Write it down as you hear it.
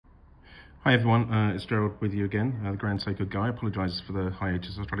Hi everyone, it's Gerald with you again, the Grand Seiko guy. Apologises for the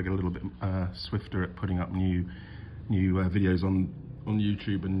hiatus. I'll try to get a little bit swifter at putting up new videos on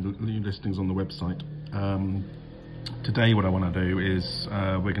YouTube and new listings on the website. Today what I want to do is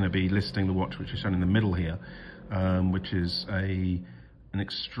we're going to be listing the watch which is shown in the middle here, which is an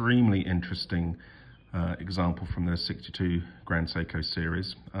extremely interesting example from the 62 Grand Seiko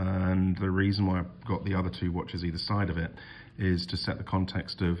series. And the reason why I've got the other two watches either side of it is to set the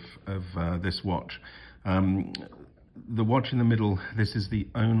context of this watch. The watch in the middle, this is the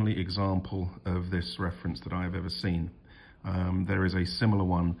only example of this reference that I've ever seen. There is a similar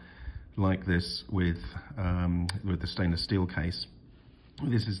one like this with the stainless steel case.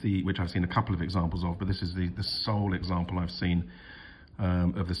 This is which I've seen a couple of examples of, but this is the sole example I've seen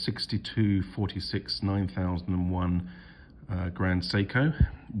of the 6246 9001 Grand Seiko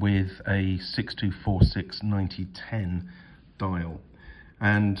with a 6246 9010 dial.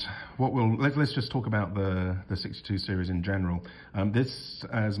 And let's just talk about the 62 series in general. This,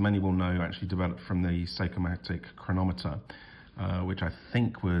 as many will know, actually developed from the Seikomatic chronometer, which I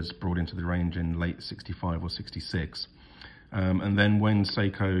think was brought into the range in late 65 or 66. And then when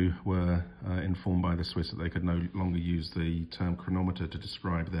Seiko were informed by the Swiss that they could no longer use the term chronometer to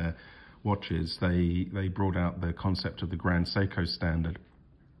describe their watches, they brought out the concept of the Grand Seiko standard,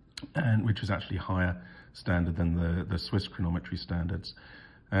 and which was actually higher standard than the Swiss chronometry standards.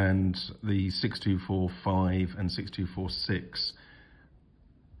 And the 6245 and 6246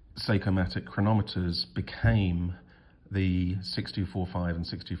 Seikomatic chronometers became the 6245 and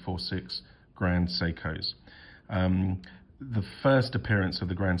 6246 Grand Seikos. The first appearance of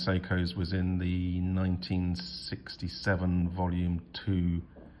the Grand Seikos was in the 1967 Volume 2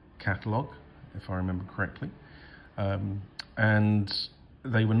 catalogue, if I remember correctly. And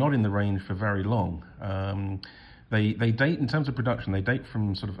they were not in the range for very long. They date, in terms of production, they date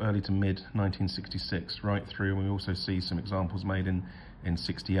from sort of early to mid 1966 right through, and we also see some examples made in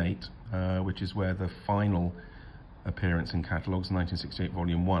 68, which is where the final appearance in catalogues, 1968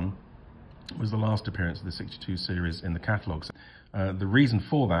 Volume 1, was the last appearance of the 62 series in the catalogues. The reason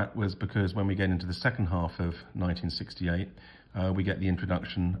for that was because when we get into the second half of 1968, we get the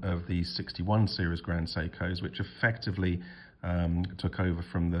introduction of the 61 series Grand Seikos, which effectively took over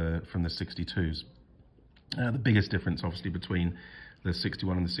from the 62s. The biggest difference, obviously, between the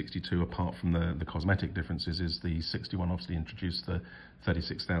 61 and the 62, apart from the cosmetic differences, is the 61 obviously introduced the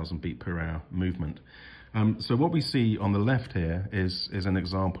 36,000 beat per hour movement. So what we see on the left here is an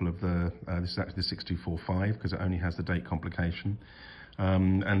example of this is actually the 6245, because it only has the date complication.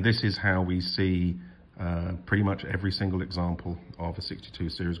 And this is how we see pretty much every single example of a 62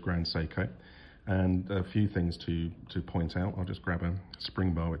 series Grand Seiko. And a few things to point out. I'll just grab a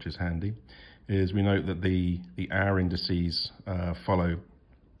spring bar, which is handy. Is we note that the hour indices follow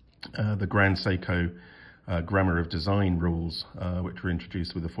the Grand Seiko grammar of design rules, which were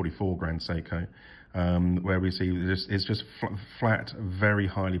introduced with the 44 Grand Seiko, where we see it's just flat, very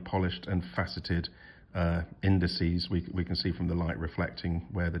highly polished and faceted indices. We can see from the light reflecting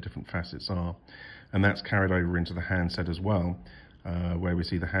where the different facets are, and that's carried over into the handset as well, where we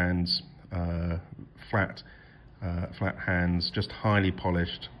see the hands flat hands, just highly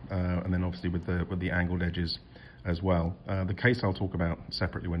polished, and then obviously with the angled edges as well. The case I'll talk about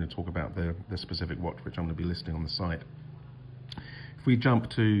separately when we talk about the specific watch, which I'm going to be listing on the site. If we jump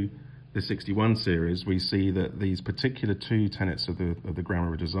to the 61 series, we see that these particular two tenets of the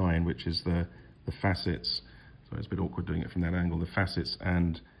grammar of design, which is the facets, so it's a bit awkward doing it from that angle, the facets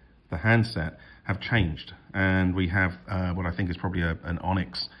and the handset, have changed, and we have what I think is probably a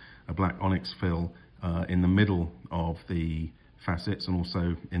black onyx fill in the middle of the facets and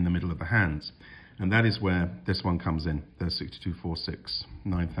also in the middle of the hands. And that is where this one comes in, the 6246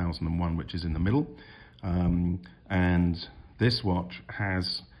 9001, which is in the middle. And this watch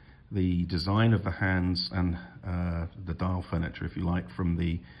has the design of the hands and the dial furniture, if you like, from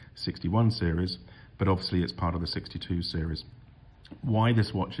the 61 series, but obviously it's part of the 62 series. Why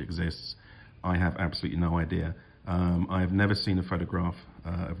this watch exists, I have absolutely no idea. I have never seen a photograph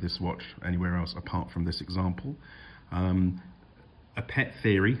of this watch anywhere else apart from this example. A pet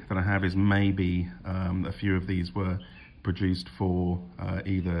theory that I have is maybe a few of these were produced for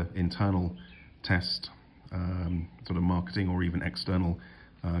either internal test sort of marketing or even external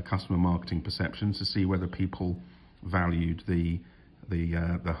customer marketing perceptions to see whether people valued the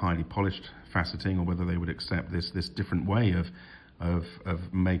highly polished faceting, or whether they would accept this different way of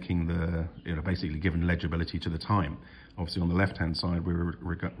making basically giving legibility to the time. Obviously on the left hand side we're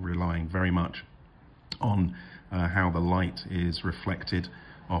relying very much on how the light is reflected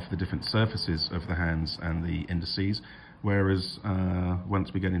off the different surfaces of the hands and the indices, Whereas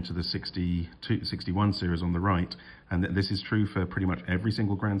once we get into the 61 series on the right, and this is true for pretty much every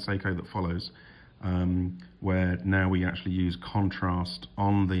single Grand Seiko that follows, where now we actually use contrast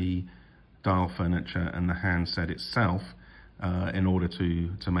on the dial furniture and the handset itself in order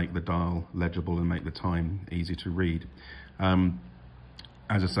to make the dial legible and make the time easy to read.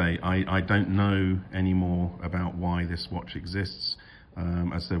 As I say, I don't know any more about why this watch exists.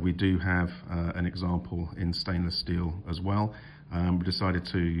 As I said, we do have an example in stainless steel as well. We decided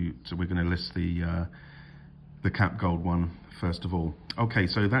we're going to list the cap gold one first of all. Okay,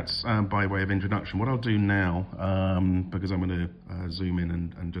 so that's by way of introduction. What I'll do now, because I'm going to zoom in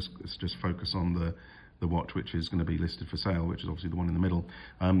and just focus on the watch which is going to be listed for sale, which is obviously the one in the middle.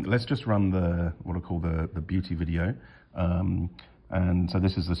 Let's just run what I call the beauty video. And so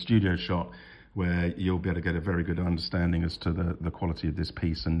this is the studio shot where you'll be able to get a very good understanding as to the quality of this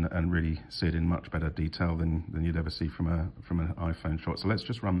piece and really see it in much better detail than you'd ever see from an iPhone shot. So let's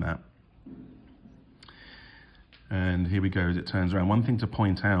just run that. And here we go as it turns around. One thing to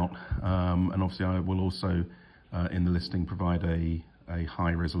point out, and obviously I will also in the listing provide a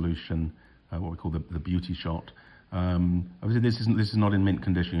high resolution, what we call the beauty shot. Obviously this is not in mint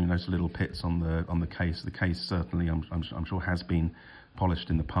condition. You notice little pits on the case. The case certainly I'm sure has been polished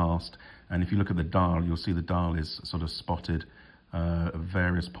in the past, and if you look at the dial, you'll see the dial is sort of spotted at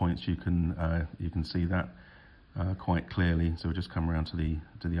various points. You can see that quite clearly. So we'll just come around to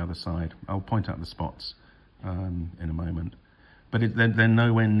the other side. I'll point out the spots in a moment, but they're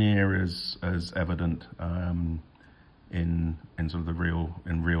nowhere near as evident in sort of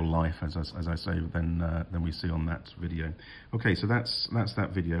real life, as I say, than we see on that video. Okay, so that's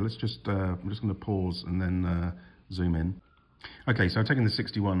that video. Let's just I'm just going to pause and then zoom in. Okay, so I've taken the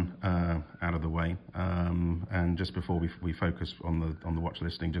 61 out of the way, and just before we focus on the watch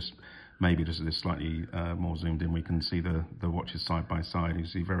listing, just slightly more zoomed in, we can see the watches side by side. You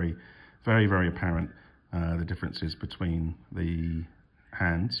see very apparent the differences between the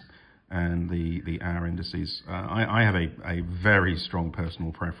hands and the hour indices. I have a very strong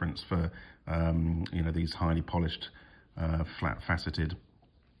personal preference for these highly polished, flat faceted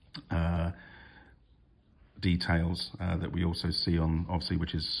details that we also see on, obviously,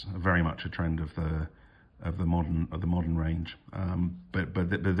 which is very much a trend of the modern range.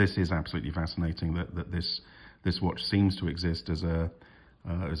 But this is absolutely fascinating that this watch seems to exist as a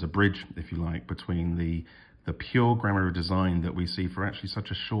bridge, if you like, between the pure grammar design that we see for actually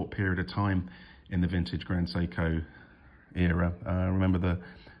such a short period of time in the vintage Grand Seiko era. Remember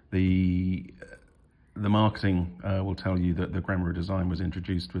the marketing will tell you that the grammar design was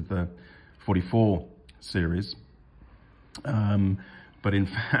introduced with the 44 series, but in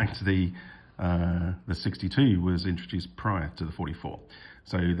fact the 62 was introduced prior to the 44.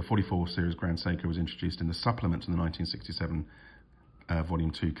 So the 44 series Grand Seiko was introduced in the supplement to the 1967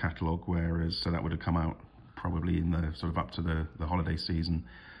 volume 2 catalogue, whereas so that would have come out probably in the sort of up to the holiday season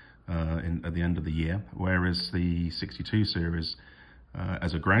at the end of the year, whereas the 62 series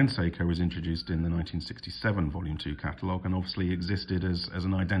as a Grand Seiko was introduced in the 1967 volume 2 catalogue, and obviously existed as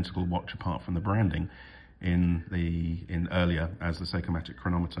an identical watch apart from the branding in earlier as the Seikomatic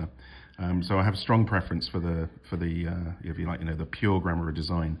chronometer. So I have a strong preference for the if you like, the pure grammar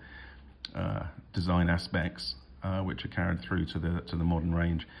design aspects which are carried through to the modern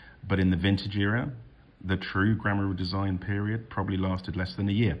range. But in the vintage era, the true grammar design period probably lasted less than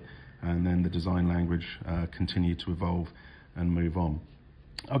a year, and then the design language continued to evolve and move on.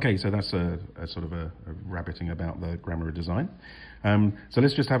 Okay, so that's a sort of a rabbiting about the grammar design. So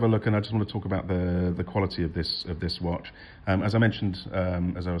let's just have a look, and I just want to talk about the quality of this watch. As I mentioned,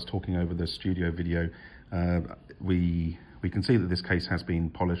 as I was talking over the studio video, we can see that this case has been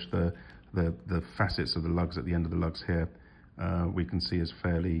polished. The facets of the lugs at the end of the lugs here, we can see is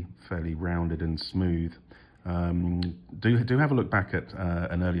fairly rounded and smooth. Do have a look back at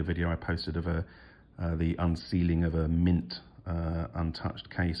an earlier video I posted of the unsealing of a mint untouched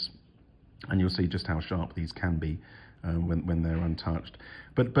case, and you'll see just how sharp these can be when they're untouched.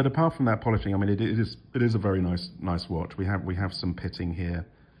 But apart from that polishing, I mean, it is a very nice watch. We have some pitting here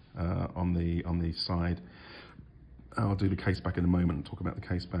on the side. I'll do the case back in a moment and talk about the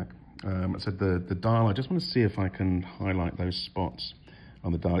case back. I said the dial, I just want to see if I can highlight those spots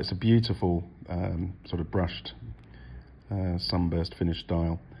on the dial. It's a beautiful sort of brushed sunburst finished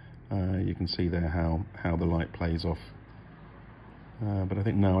dial. You can see there how the light plays off. But I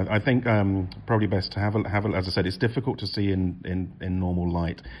think probably best to have a, as I said, it's difficult to see in normal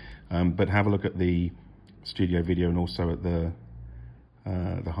light, but have a look at the studio video and also at the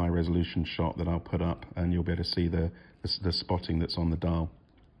high resolution shot that I'll put up, and you'll be able to see the spotting that's on the dial.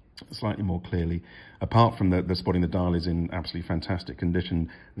 slightly more clearly. Apart from the spotting, the dial is in absolutely fantastic condition.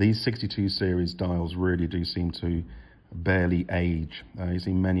 These 62 series dials really do seem to barely age. You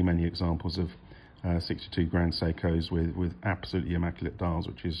see many examples of 62 Grand Seikos with absolutely immaculate dials,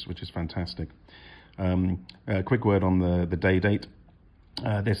 which is fantastic. A quick word on the day date.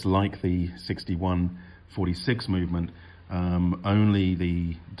 This, like the 6146 movement, only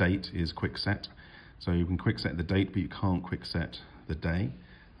the date is quick set. So you can quick set the date, but you can't quick set the day.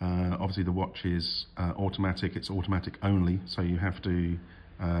 Obviously the watch is automatic, it's automatic only, so you have to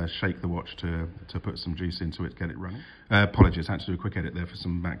shake the watch to put some juice into it, get it running. Apologies, I had to do a quick edit there for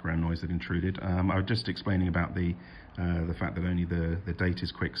some background noise that intruded. I was just explaining about the fact that only the date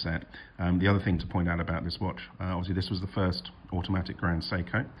is quick set. The other thing to point out about this watch, obviously this was the first automatic Grand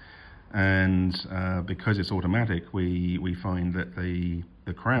Seiko, and because it's automatic, we find that the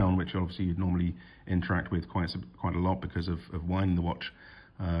crown, which obviously you'd normally interact with quite a lot because of winding the watch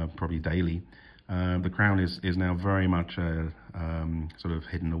probably daily, the crown is now very much sort of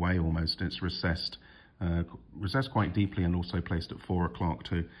hidden away almost. It's recessed quite deeply, and also placed at 4 o'clock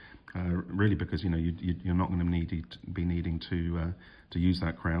to really because you're not going to be needing to use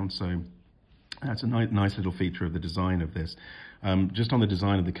that crown. So that's a nice little feature of the design of this. Just on the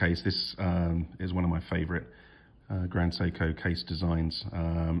design of the case, this is one of my favourite Grand Seiko case designs.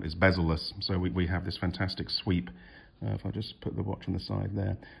 It's bezel-less, so we have this fantastic sweep. If I just put the watch on the side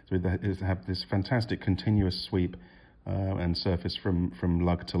there, so we have this fantastic continuous sweep and surface from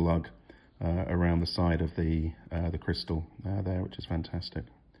lug to lug around the side of the crystal there, which is fantastic.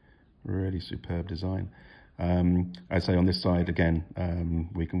 Really superb design. I'd say on this side again,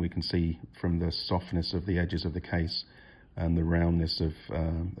 we can see from the softness of the edges of the case and the roundness of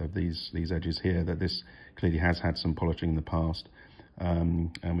these edges here that this clearly has had some polishing in the past.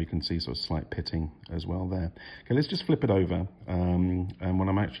 And we can see sort of slight pitting as well there. Okay, let's just flip it over. And what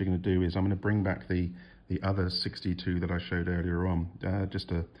I'm actually going to do is I'm going to bring back the other 62 that I showed earlier on.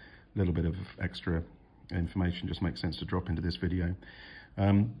 Just a little bit of extra information just makes sense to drop into this video.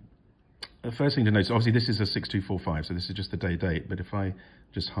 The first thing to notice, obviously this is a 6245, so this is just the date, but if I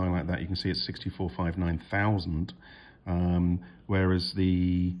just highlight that, you can see it's 64.5 9000, whereas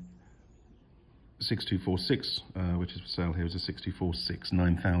the 6246, which is for sale here, is a 64.6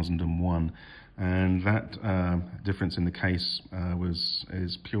 9001, and that difference in the case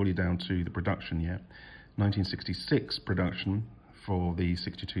is purely down to the production year. 1966 production for the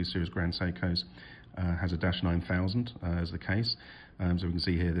 62 series Grand Seikos has a -9000 as the case. So we can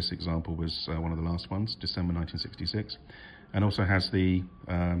see here this example was one of the last ones, December 1966, and also has the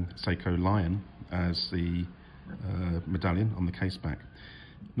Seiko Lion as the medallion on the case back.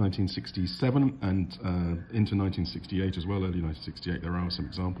 1967 and into 1968 as well, early 1968, there are some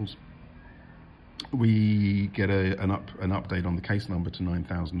examples. We get an update on the case number to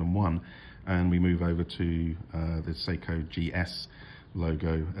 9001, and we move over to the Seiko GS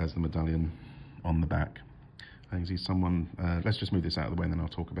logo as the medallion on the back. I can see someone, let's just move this out of the way and then I'll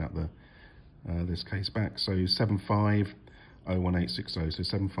talk about this case back. So 750180, so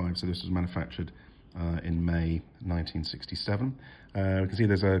 75, so this was manufactured in May 1967. You can see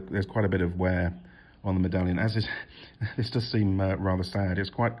there's quite a bit of wear on the medallion, as is, this does seem rather sad. It's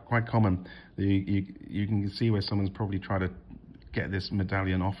quite common. You can see where someone's probably tried to get this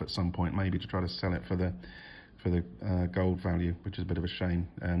medallion off at some point, maybe to try to sell it for the gold value, which is a bit of a shame,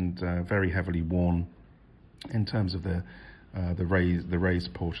 and very heavily worn in terms of the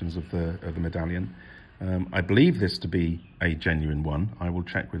raised portions of the medallion. I believe this to be a genuine one. I will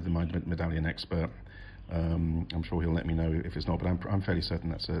check with my medallion expert. I'm sure he'll let me know if it's not, but I'm fairly certain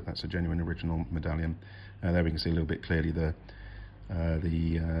that's a genuine original medallion. There we can see a little bit clearly the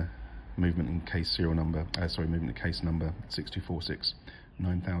movement in case serial number. Movement in case number 6246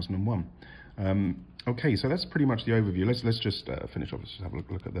 9001. Okay, so that's pretty much the overview. Let's just finish off. Let's just have a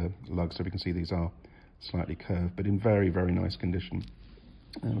look at the lugs, so we can see these are slightly curved, but in very nice condition.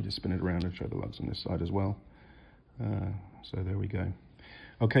 And we'll just spin it around and show the lugs on this side as well. So there we go.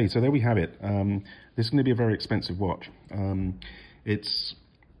 Okay, so there we have it. This is going to be a very expensive watch. It's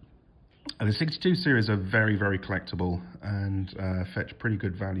the 62 series are very very collectible and fetch pretty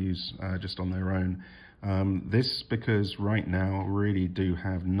good values just on their own. This because right now really do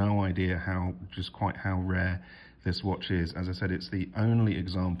have no idea quite how rare this watch is. As I said, it's the only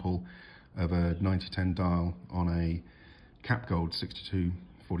example of a 9010 dial on a cap gold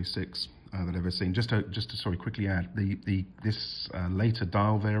 6246 that I've ever seen. Just to quickly add, this later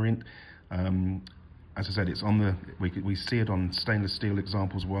dial variant, as I said, it's on we see it on stainless steel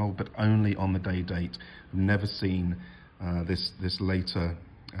examples well, but only on the date. I've never seen this later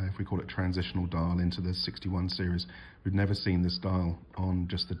if we call it transitional dial, into the 61 series. We've never seen this dial on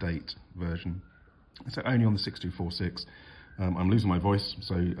just the date version. So only on the 6246. I'm losing my voice,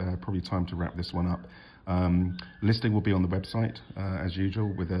 so probably time to wrap this one up. Listing will be on the website as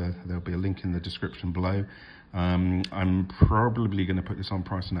usual, there'll be a link in the description below. I'm probably going to put this on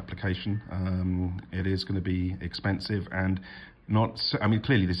price and application. It is going to be expensive, and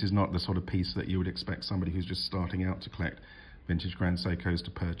clearly this is not the sort of piece that you would expect somebody who's just starting out to collect vintage Grand Seikos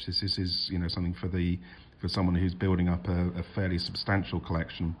to purchase. This is, something for someone who's building up a fairly substantial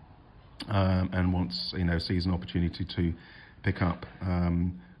collection, and wants, sees an opportunity to pick up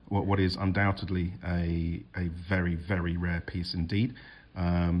what is undoubtedly a very, very rare piece indeed.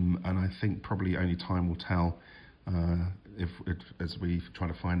 And I think probably only time will tell as we try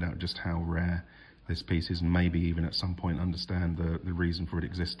to find out just how rare this piece is, and maybe even at some point understand the reason for it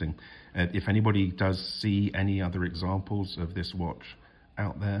existing. If anybody does see any other examples of this watch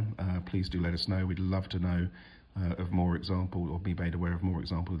out there, please do let us know. We'd love to know of more examples, or be made aware of more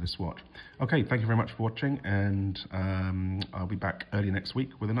examples of this watch. Okay, thank you very much for watching, and I'll be back early next week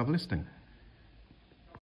with another listing.